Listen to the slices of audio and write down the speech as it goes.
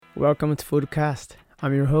Welcome to Foodcast.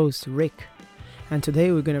 I'm your host, Rick, and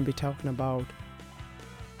today we're going to be talking about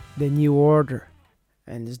the New Order.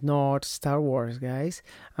 And it's not Star Wars, guys.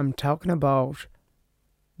 I'm talking about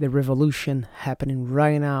the revolution happening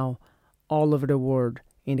right now all over the world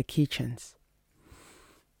in the kitchens.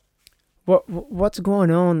 What's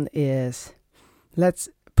going on is, let's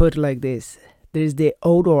put it like this. There's the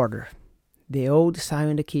old order, the old style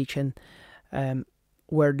in the kitchen,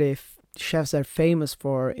 where the chefs are famous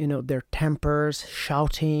for, their tempers,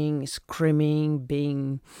 shouting, screaming,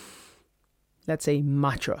 being, let's say,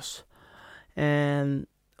 machos. And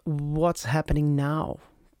what's happening now?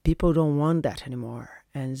 People don't want that anymore,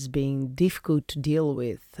 and it's being difficult to deal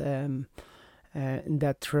with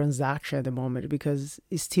that transaction at the moment, because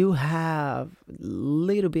you still have a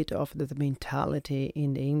little bit of that mentality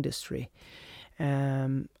in the industry.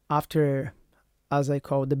 After, as I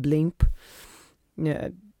call the blimp,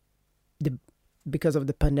 because of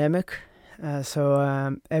the pandemic,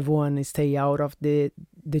 so everyone stay out of the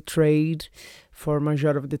trade for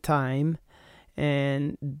majority of the time,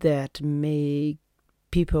 and that make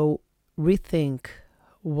people rethink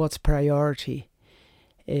what's priority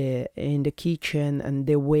in the kitchen, and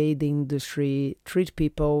the way the industry treat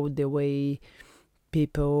people, the way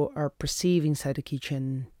people are perceived inside the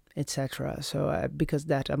kitchen, etc. So because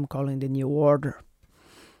that, I'm calling the new order.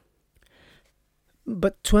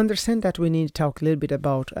 But to understand that, we need to talk a little bit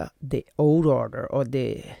about the old order, or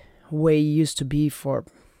the way it used to be for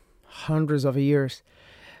hundreds of years.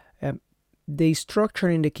 The structure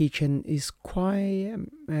in the kitchen is quite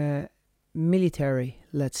military,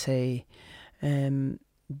 let's say.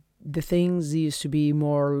 The things used to be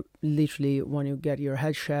more literally, when you get your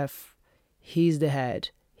head chef, he's the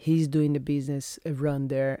head, he's doing the business run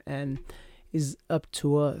there, and it's up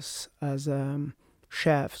to us as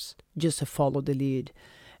chefs just to follow the lead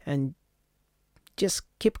and just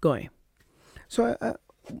keep going. So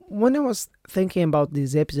when I was thinking about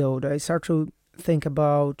this episode, I started to think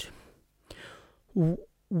about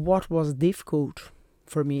what was difficult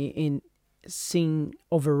for me in seeing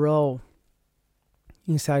overall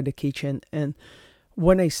inside the kitchen. And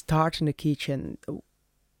when I start in the kitchen,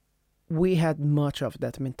 we had much of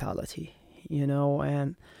that mentality,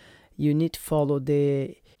 and you need to follow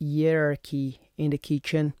the hierarchy in the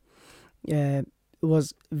kitchen. It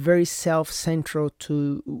was very self-central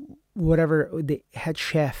to whatever the head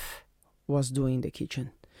chef was doing in the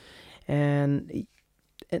kitchen, and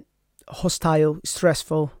hostile,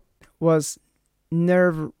 stressful, was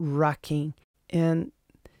nerve-wracking, and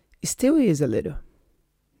it still is a little.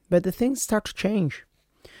 But the things start to change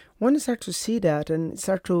when you start to see that, and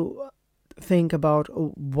start to think about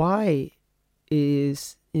why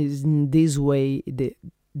is in this way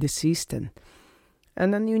the system.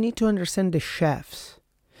 And then you need to understand the chefs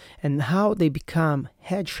and how they become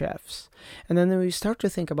head chefs. And then when you start to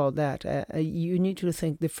think about that, you need to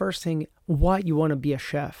think the first thing, why you want to be a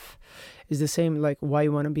chef. Is the same like why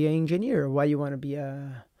you want to be an engineer, why you want to be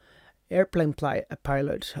a airplane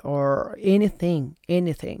pilot, or anything.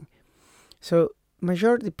 So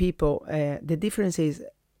majority of people, the difference is,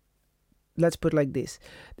 let's put it like this,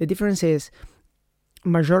 the difference is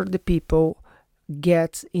majority of the people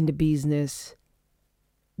get in the business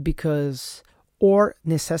because or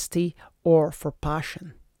necessity or for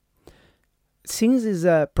passion. Since it's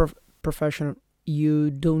a profession, you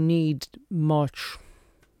don't need much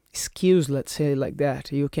skills, let's say like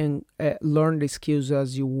that. You can learn the skills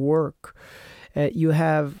as you work. You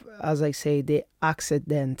have, as I say, the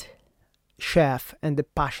accident chef and the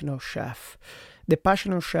passionate chef. The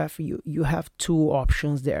passionate chef, you have two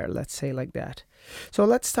options there, let's say like that. So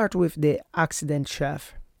let's start with the accident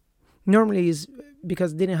chef. Normally is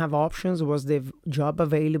because they didn't have options, was the job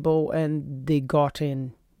available, and they got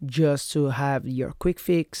in just to have your quick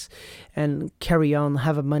fix and carry on,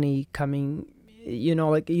 have a money coming,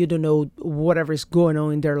 like you don't know whatever is going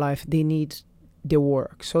on in their life, they need the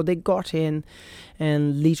work. So they got in,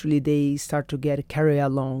 and literally they start to get carry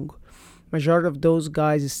along. Majority of those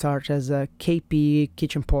guys start as a KP,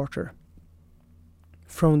 kitchen porter.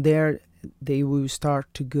 From there, they will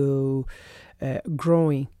start to go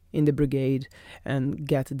growing in the brigade and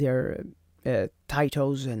get their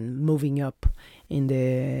titles and moving up in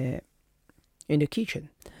the kitchen.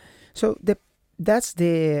 So that's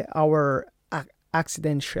our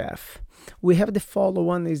accident chef. We have the follow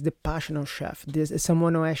one is the passionate chef. This is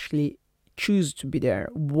someone who actually choose to be there,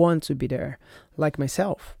 want to be there, like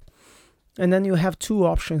myself. And then you have two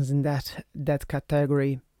options in that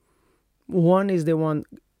category. One is the one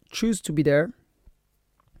choose to be there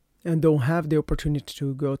and don't have the opportunity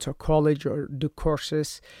to go to a college or do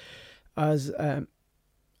courses as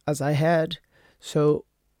I had. So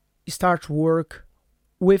start work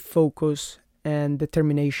with focus and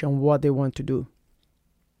determination what they want to do,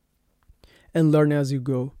 and learn as you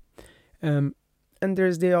go. And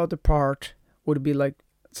there's the other part, would be like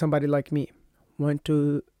somebody like me, want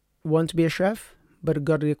to be a chef, but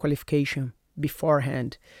got the qualification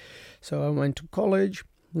beforehand. So I went to college,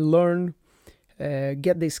 learn,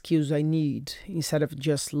 get the skills I need instead of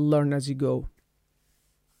just learn as you go.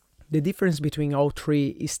 The difference between all three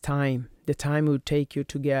is time. The time it would take you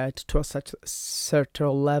to get to a such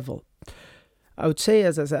certain level. I would say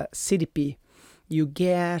as a CDP, you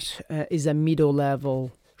get is a middle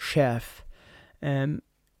level chef.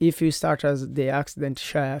 If you start as the accident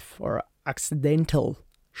chef or accidental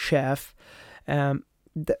chef,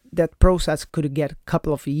 that process could get a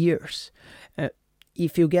couple of years.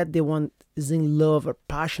 If you get the one is in love or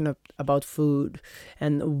passionate about food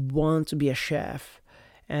and want to be a chef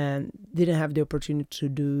and didn't have the opportunity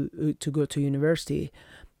to go to university,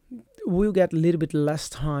 we'll get a little bit less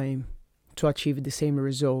time to achieve the same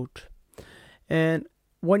result. And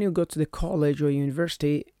when you go to the college or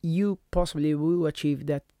university, you possibly will achieve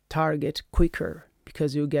that target quicker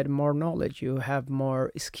because you get more knowledge, you have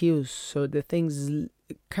more skills, so the things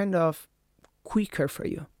kind of quicker for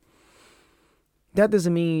you. That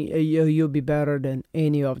doesn't mean you'll be better than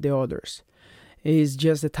any of the others. It's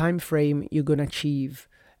just the time frame you're gonna achieve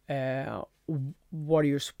what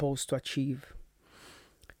you're supposed to achieve.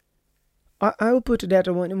 I will put that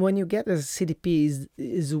when you get as a CDP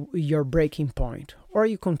is your breaking point. Or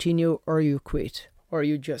you continue, or you quit, or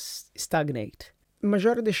you just stagnate.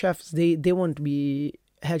 Majority of the chefs, they want to be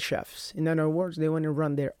head chefs. In other words, they want to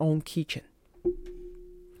run their own kitchen.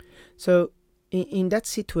 So in that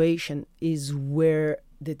situation is where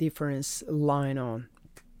the difference line on.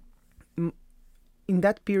 In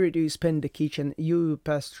that period you spend in the kitchen, you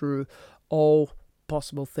pass through all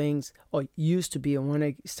possible things, or used to be. When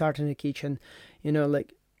I started in the kitchen,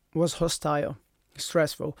 like, was hostile,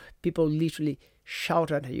 stressful. People literally shout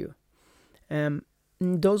at you. In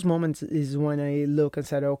those moments is when I look and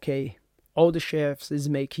said, okay, all the chefs is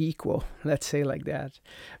make equal, let's say like that.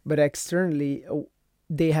 But externally,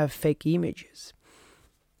 they have fake images.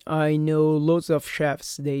 I know loads of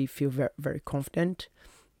chefs, they feel very, very confident.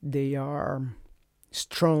 They are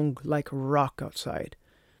strong like a rock outside.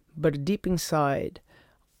 But deep inside,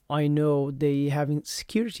 I know they have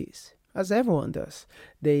insecurities, as everyone does.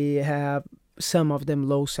 They have, some of them,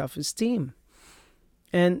 low self-esteem.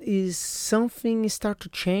 And is something start to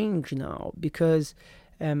change now, because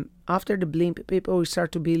after the blimp, people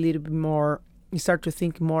start to be a little bit more, start to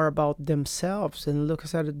think more about themselves and look and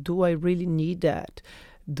say, do I really need that?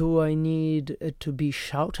 Do I need to be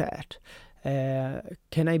shouted at?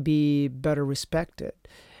 Can I be better respected?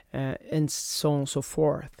 And so on and so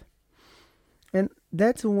forth. And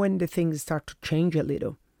that's when the things start to change a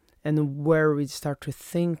little, and where we start to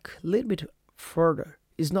think a little bit further.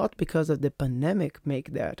 It's not because of the pandemic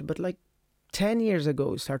make that, but like 10 years ago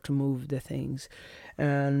we start to move the things.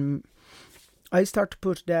 And I start to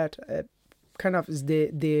put that kind of is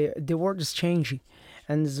the world is changing,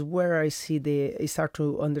 and is where I start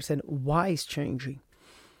to understand why it's changing.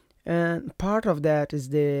 And part of that is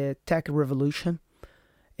the tech revolution,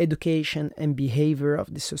 education and behavior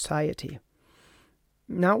of the society.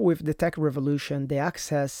 Now with the tech revolution, the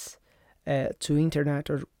access to internet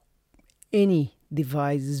or any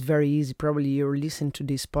device is very easy. Probably you're listening to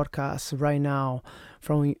this podcast right now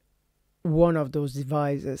from one of those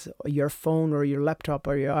devices, your phone or your laptop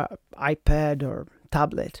or your iPad or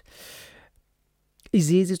tablet. It's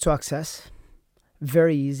easy to access,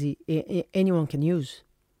 very easy. Anyone can use.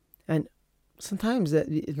 And sometimes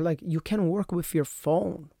like you can work with your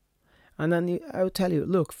phone. And then I will tell you,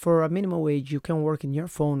 look, for a minimum wage, you can work in your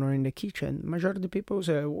phone or in the kitchen. Majority of the people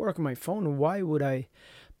say, I work on my phone. Why would I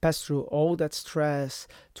pass through all that stress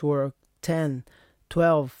to work 10,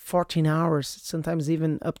 12, 14 hours, sometimes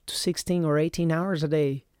even up to 16 or 18 hours a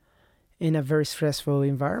day in a very stressful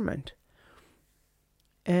environment?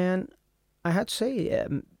 And I had to say,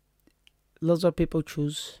 lots of people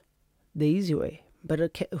choose the easy way.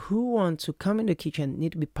 But who wants to come in the kitchen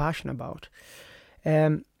need to be passionate about.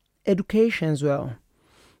 Education as well.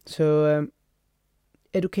 So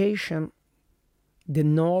education, the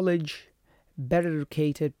knowledge, better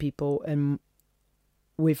educated people and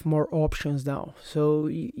with more options now. So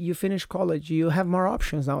you finish college, you have more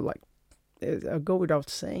options now. Like, I go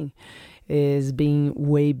without saying, is being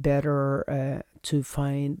way better to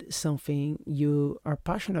find something you are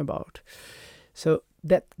passionate about. So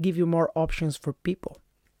that give you more options for people.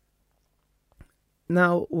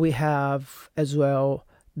 Now we have as well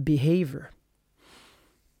behavior.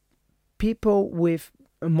 People with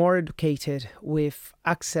more educated, with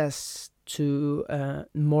access to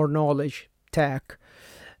more knowledge, tech,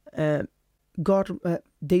 uh,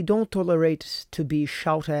 they don't tolerate to be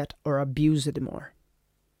shouted at or abused anymore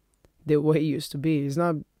the way it used to be. It's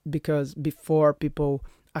not because before people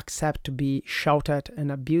accept to be shouted at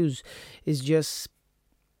and abused. It's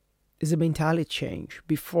a mentality change.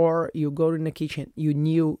 Before you go in the kitchen, you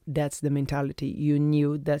knew that's the mentality. You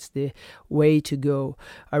knew that's the way to go.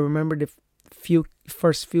 I remember the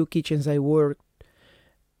first few kitchens I worked,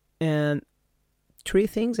 and 3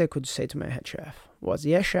 things I could say to my head chef was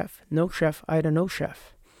yes chef, no chef, I don't know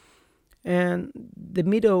chef. And the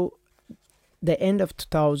end of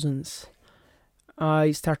 2000s,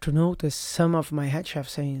 I start to notice some of my head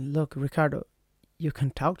chefs saying, look, Ricardo, you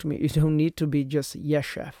can talk to me. You don't need to be just yes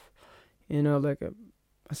chef. I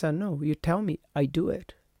said, no, you tell me, I do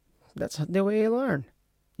it. That's the way I learn.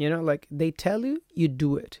 They tell you, you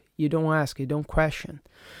do it. You don't ask, you don't question.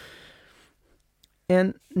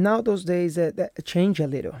 And now those days that change a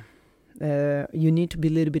little. You need to be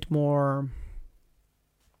a little bit more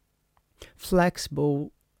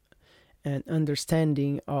flexible and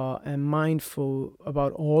understanding and mindful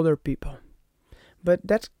about other people. But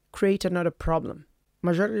that creates another problem.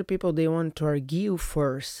 Majority of people, they want to argue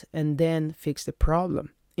first and then fix the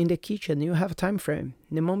problem. In the kitchen, you have a time frame.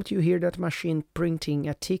 The moment you hear that machine printing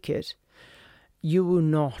a ticket, you will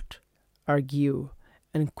not argue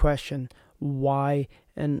and question why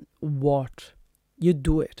and what. You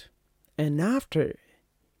do it. And after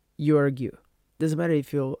you argue, doesn't matter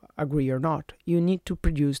if you agree or not, you need to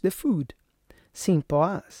produce the food. Simple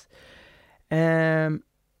as.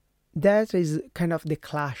 That is kind of the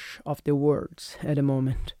clash of the words at the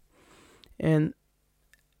moment. And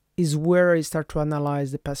is where I start to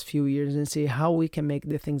analyze the past few years and see how we can make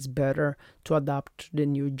the things better to adapt to the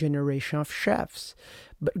new generation of chefs.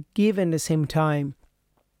 But given the same time,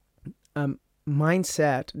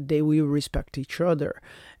 mindset, they will respect each other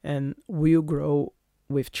and will grow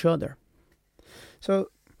with each other. So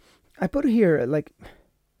I put here,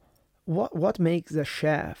 what makes a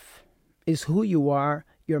chef is who you are,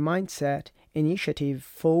 your mindset, initiative,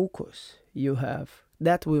 focus you have.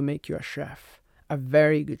 That will make you a chef, a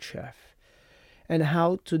very good chef. And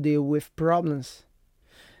how to deal with problems.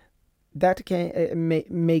 That can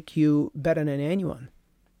make you better than anyone.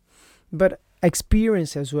 But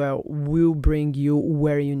experience as well will bring you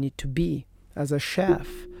where you need to be as a chef.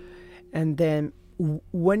 And then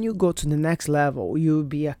when you go to the next level, you'll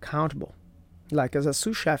be accountable. Like as a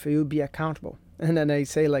sous chef, you'll be accountable. And then I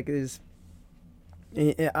say like this,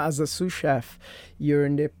 as a sous chef, you're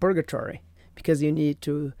in the purgatory because you need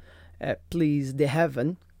to please the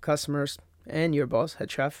heaven, customers, and your boss, head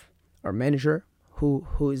chef or manager,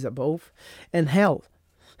 who is above, and hell,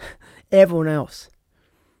 everyone else.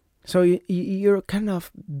 So you're kind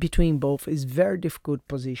of between both. It's very difficult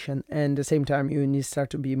position, and at the same time you need to start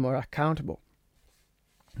to be more accountable.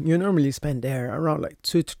 You normally spend there around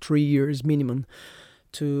 2 to 3 years minimum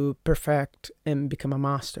to perfect and become a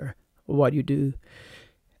master of what you do.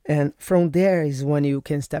 And from there is when you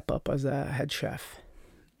can step up as a head chef.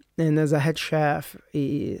 And as a head chef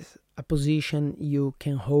is a position you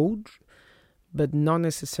can hold, but not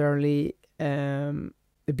necessarily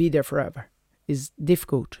be there forever. It's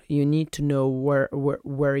difficult. You need to know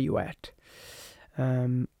where you at.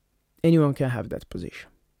 Anyone can have that position,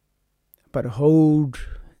 but hold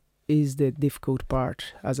is the difficult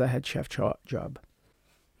part as a head chef job.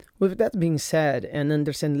 With that being said, and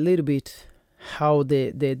understand a little bit how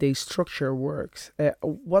the structure works,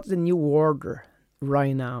 what's the new order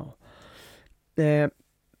right now?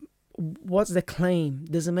 What's the claim?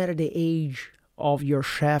 Doesn't matter the age of your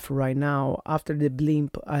chef right now. After the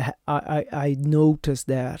blimp, I noticed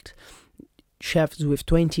that chefs with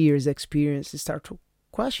 20 years experience start to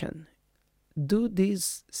question, do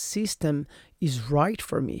this system is right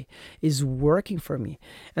for me, is working for me?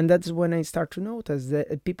 And that's when I start to notice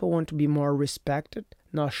that people want to be more respected,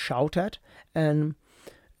 not shouted at, and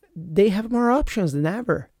they have more options than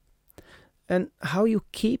ever. And how you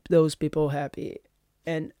keep those people happy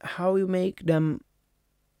and how you make them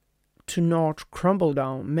to not crumble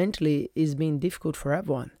down mentally is being difficult for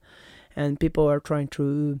everyone. And people are trying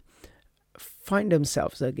to find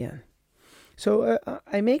themselves again. So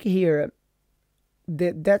I make here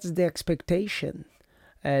that's the expectation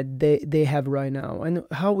they have right now, and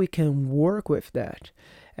how we can work with that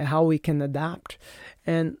and how we can adapt.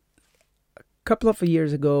 And a couple of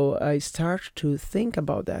years ago, I started to think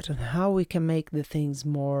about that and how we can make the things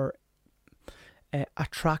more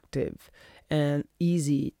attractive and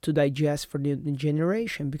easy to digest for the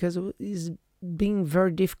generation, because it's being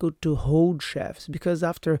very difficult to hold chefs, because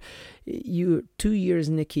after you 2 years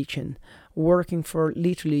in the kitchen working for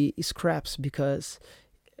literally scraps, because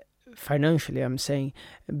financially I'm saying,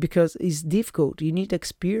 because it's difficult, you need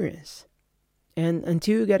experience, and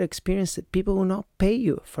until you get experience, people will not pay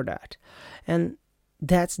you for that. And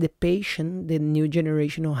that's the patience the new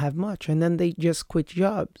generation don't have much, and then they just quit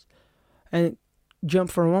jobs and jump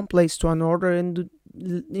from one place to another, and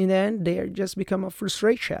in the end they just become a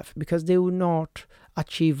frustrated chef because they will not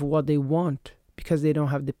achieve what they want because they don't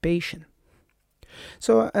have the patience.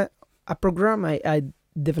 So a program I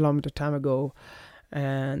developed a time ago,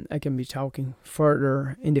 and I can be talking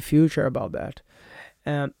further in the future about that.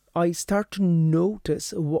 I start to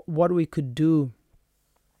notice what we could do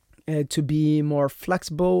to be more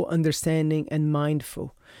flexible, understanding, and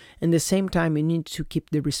mindful. And at the same time, you need to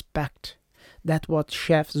keep the respect. That's what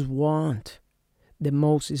chefs want the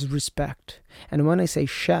most, is respect. And when I say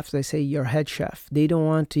chefs, I say your head chef. They don't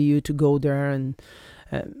want you to go there and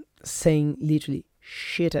saying literally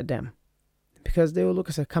shit at them, because they will look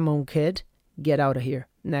and say, come on, kid, get out of here,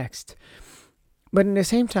 next. But in the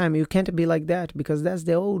same time, you can't be like that, because that's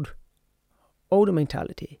the old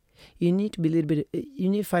mentality. You need to be a little bit, you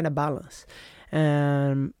need to find a balance.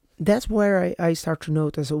 And that's where I start to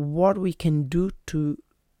notice what we can do to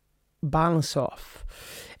balance off.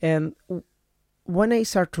 And when I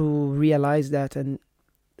start to realize that and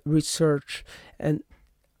research and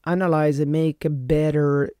analyze and make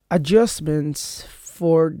better adjustments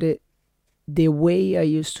for the way I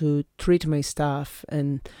used to treat my staff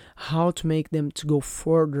and how to make them to go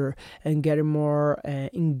further and get more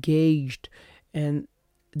engaged and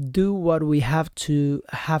do what we have to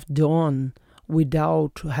have done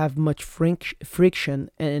without have much friction,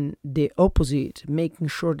 and the opposite, making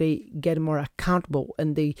sure they get more accountable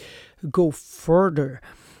and they go further.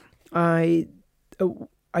 I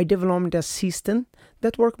developed a system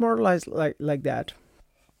that work more or less like that.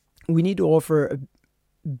 We need to offer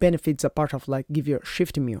benefits apart of like give you a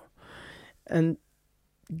shift meal, and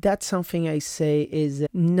that's something I say is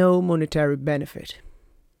no monetary benefit.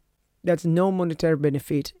 That no monetary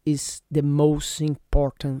benefit is the most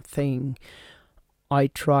important thing I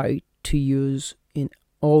try to use in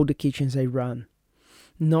all the kitchens I run.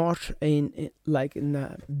 Not in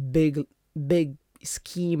a big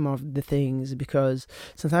scheme of the things, because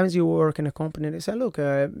sometimes you work in a company and they say, look,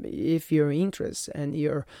 if you're interested and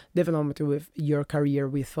you're developing with your career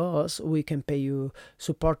with us, we can pay you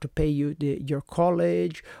support to pay you your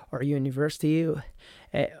college or university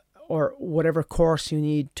or whatever course you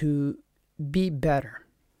need to be better.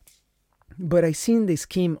 But I seen the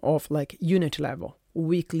scheme of like unit level,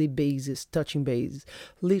 weekly basis, touching basis,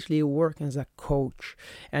 literally working as a coach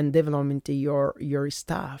and developing your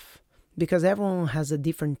staff, because everyone has a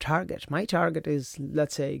different target. My target is,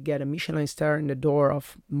 let's say, get a Michelin star in the door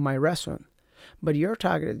of my restaurant, but your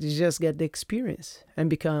target is just get the experience and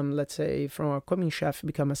become, let's say, from a coming chef,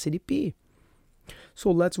 become a CDP. So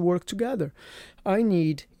let's work together. I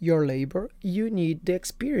need your labor, you need the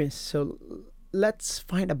experience. So let's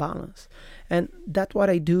find a balance. And that's what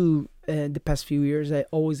I do the past few years. I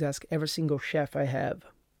always ask every single chef I have,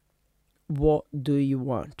 what do you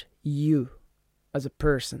want? You as a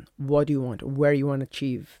person, what do you want? Where you want to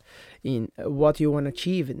achieve in what you want to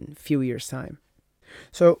achieve in a few years' time.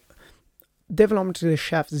 So development to the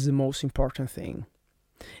chefs is the most important thing.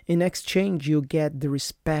 In exchange, you get the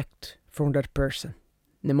respect from that person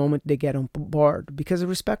the moment they get on board, because the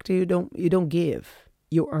respect you don't give,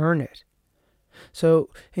 you earn it. So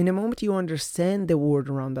in the moment you understand the world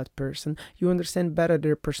around that person, you understand better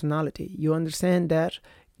their personality, you understand that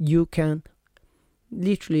you can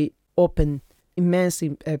literally open immense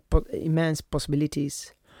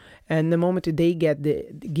possibilities. And the moment they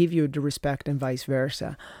give you the respect and vice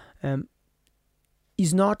versa,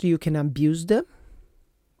 is not you can abuse them,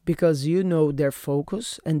 because you know their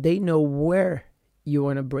focus and they know where you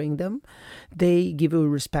want to bring them. They give you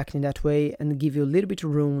respect in that way and give you a little bit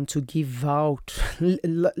of room to give out,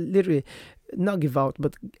 literally not give out,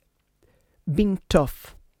 but being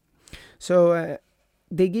tough. So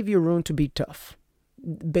they give you room to be tough,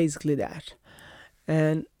 basically that.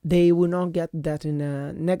 And they will not get that in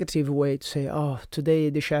a negative way to say, oh,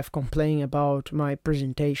 today the chef complained about my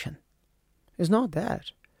presentation. It's not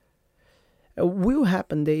that. Will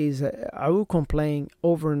happen days I will complain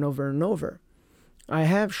over and over and over. I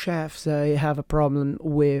have chefs I have a problem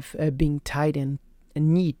with being tight and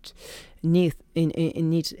neat in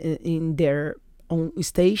their own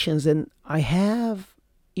stations, and I have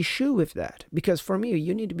issue with that, because for me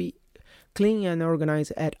you need to be clean and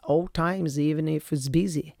organized at all times, even if it's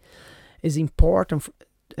busy. It's important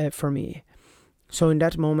for me. So in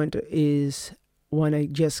that moment is when I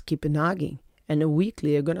just keep nagging. And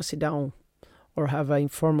weekly, I'm going to sit down or have an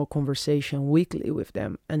informal conversation weekly with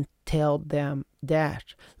them and tell them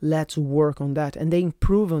that let's work on that, and they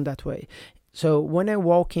improve on that way. So when I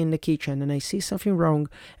walk in the kitchen and I see something wrong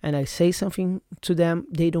and I say something to them,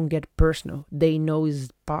 they don't get personal. They know it's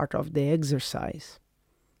part of the exercise.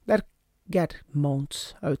 That get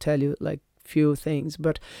months, I'll tell you, like few things,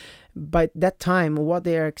 but by that time what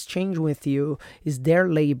they are exchanging with you is their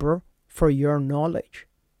labor for your knowledge.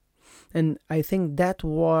 And I think that's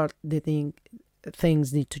what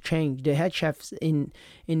things need to change. The head chefs in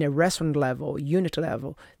a restaurant level, unit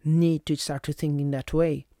level, need to start to think in that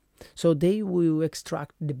way. So they will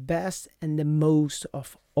extract the best and the most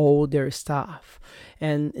of all their staff.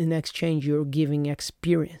 And in exchange, you're giving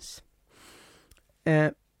experience.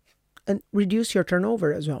 And reduce your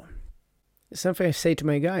turnover as well. It's something I say to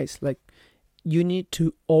my guys, like, you need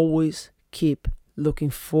to always keep looking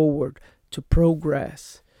forward to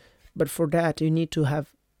progress. But for that, you need to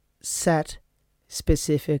have set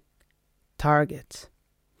specific targets.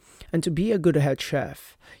 And to be a good head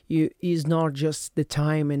chef, is not just the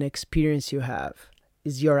time and experience you have,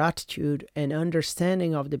 is your attitude and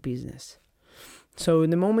understanding of the business. So in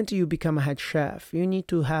the moment you become a head chef, you need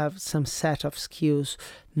to have some set of skills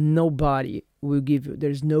nobody will give you.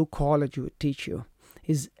 There's no college will teach you.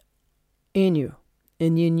 It's in you,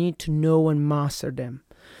 and you need to know and master them.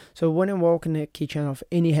 So when I walk in the kitchen of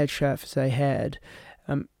any head chefs I had,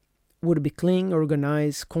 would be clean,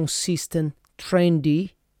 organized, consistent,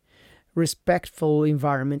 trendy, respectful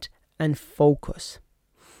environment, and focus.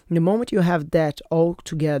 The moment you have that all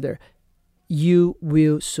together, you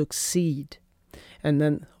will succeed. And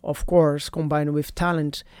then, of course, combined with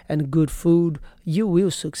talent and good food, you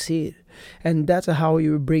will succeed. And that's how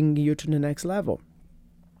you bring you to the next level.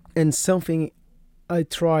 And something I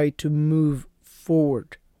try to move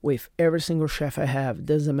forward with every single chef I have,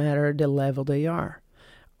 doesn't matter the level they are.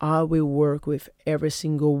 I will work with every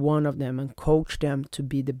single one of them and coach them to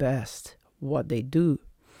be the best what they do.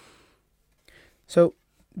 So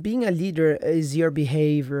being a leader is your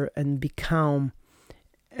behavior and be calm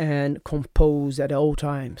and composed at all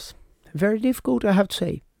times. Very difficult, I have to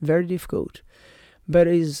say. Very difficult. But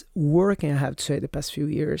it's working, I have to say, the past few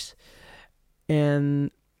years. And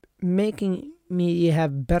making me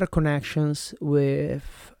have better connections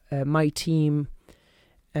with my team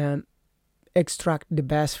and extract the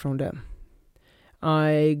best from them.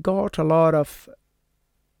 I got a lot of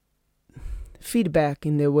feedback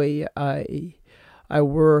in the way I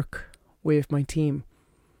work with my team.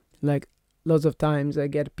 Like lots of times I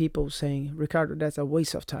get people saying, Ricardo, that's a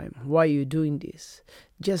waste of time. Why are you doing this?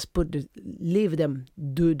 Just leave them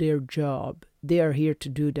do their job. They are here to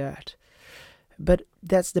do that. But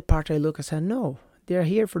that's the part I look and say, no, they're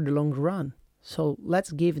here for the long run. So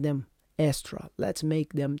let's give them extra. Let's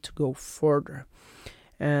make them to go further.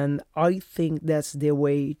 And I think that's the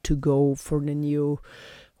way to go for the new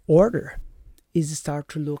order, is start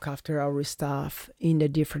to look after our staff in a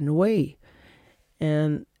different way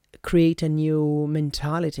and create a new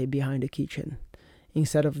mentality behind the kitchen.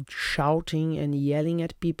 Instead of shouting and yelling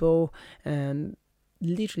at people and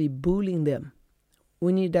literally bullying them,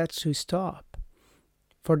 we need that to stop.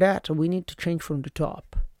 For that, we need to change from the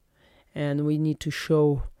top. And we need to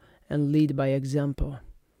show and lead by example.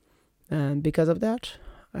 And because of that,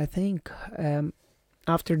 I think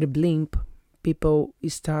after the blimp, people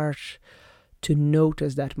start to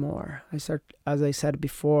notice that more. As I said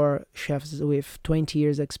before, chefs with 20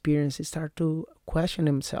 years experience start to question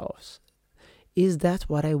themselves. Is that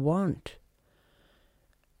what I want?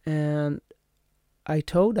 And I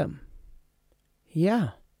told them,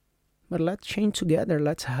 yeah, but let's change together.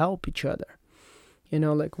 Let's help each other. You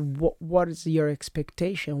know, like what is your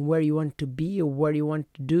expectation, where you want to be or what you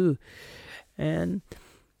want to do. And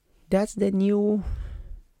that's the new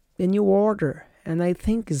order. And I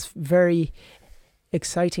think it's very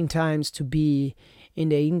exciting times to be in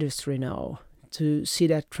the industry now, to see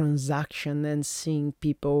that transaction and seeing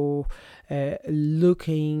people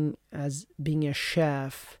looking as being a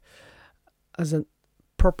chef as a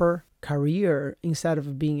proper career instead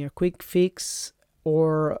of being a quick fix,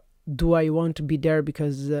 or do I want to be there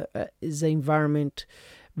because it's the environment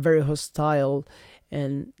very hostile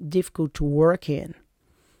and difficult to work in.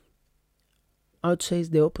 I would say it's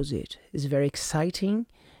the opposite. It's very exciting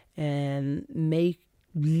and make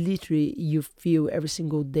literally you feel every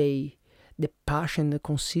single day the passion, the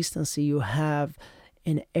consistency you have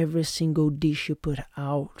in every single dish you put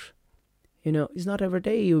out. You know, it's not every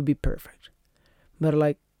day you'll be perfect, but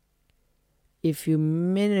like if you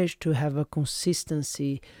manage to have a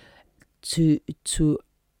consistency to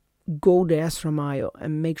go the extra mile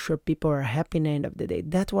and make sure people are happy at the end of the day.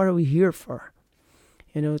 That's what we're here for,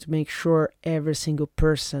 to make sure every single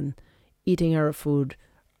person eating our food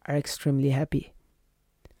are extremely happy.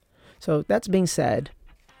 So that's being said,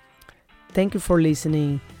 thank you for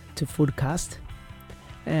listening to Foodcast,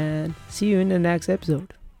 and see you in the next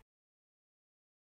episode.